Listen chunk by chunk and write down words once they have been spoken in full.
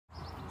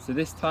So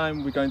this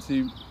time we're going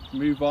to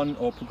move on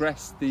or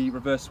progress the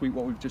reverse sweep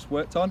what we've just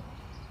worked on.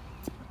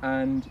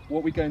 And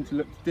what we're going to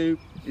look to do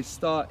is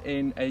start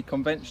in a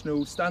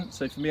conventional stance.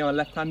 So for me, I'm a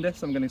left-hander,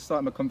 so I'm going to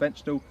start in a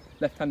conventional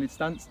left-handed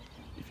stance.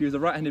 If you was a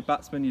right-handed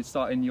batsman, you'd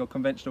start in your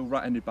conventional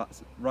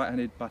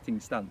right-handed batting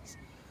stance.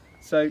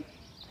 So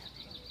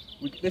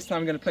this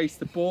time we're going to place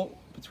the ball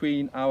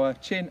between our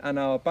chin and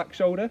our back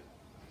shoulder.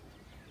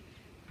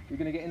 We're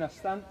going to get in our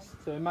stance,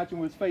 so imagine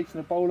we're facing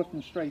a bowler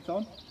from straight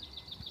on.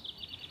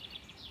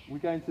 We're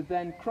going to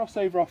then cross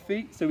over our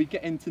feet, so we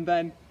get into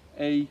then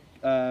a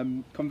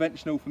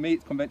conventional, for me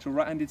it's conventional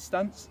right-handed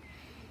stance,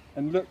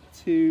 and look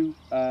to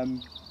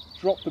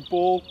drop the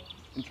ball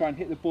and try and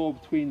hit the ball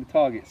between the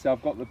targets. So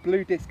I've got the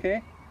blue disc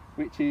here,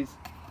 which is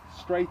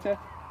straighter,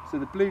 so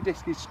the blue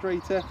disc is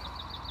straighter,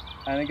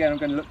 and again I'm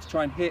going to look to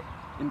try and hit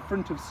in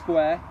front of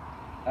square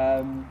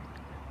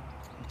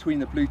between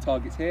the blue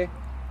targets here.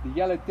 The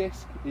yellow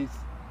disc is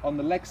on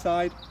the leg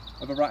side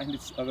of a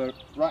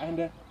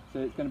right-hander, so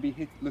it's going to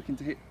be looking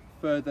to hit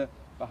further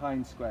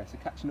behind square, so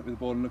catching up with the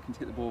ball and looking to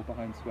hit the ball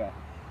behind square.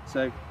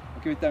 So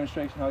I'll give a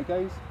demonstration how it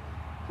goes.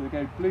 So we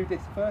go blue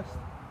disc first.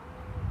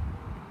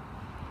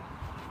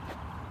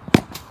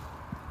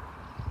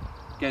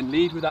 Again,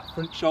 lead with that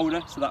front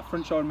shoulder, so that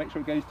front shoulder, make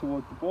sure it goes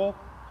towards the ball.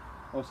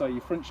 Also,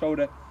 your front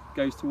shoulder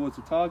goes towards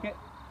the target.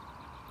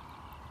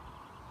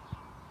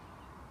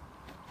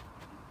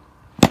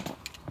 There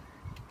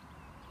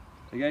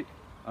you go.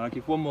 And I'll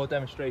give one more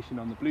demonstration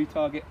on the blue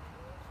target.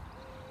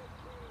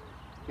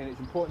 Again, it's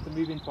important to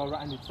move into our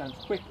right-handed stance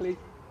quickly,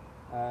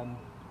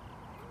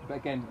 but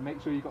again,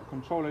 make sure you've got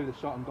control over the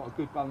shot and got a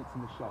good balance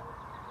in the shot.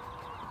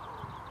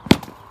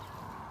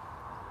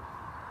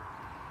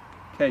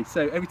 Okay,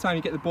 so every time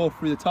you get the ball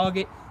through the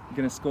target, you're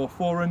going to score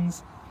 4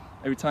 runs.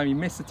 Every time you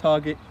miss the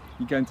target,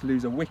 you're going to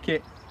lose a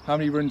wicket. How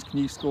many runs can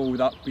you score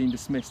without being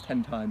dismissed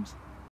 10 times?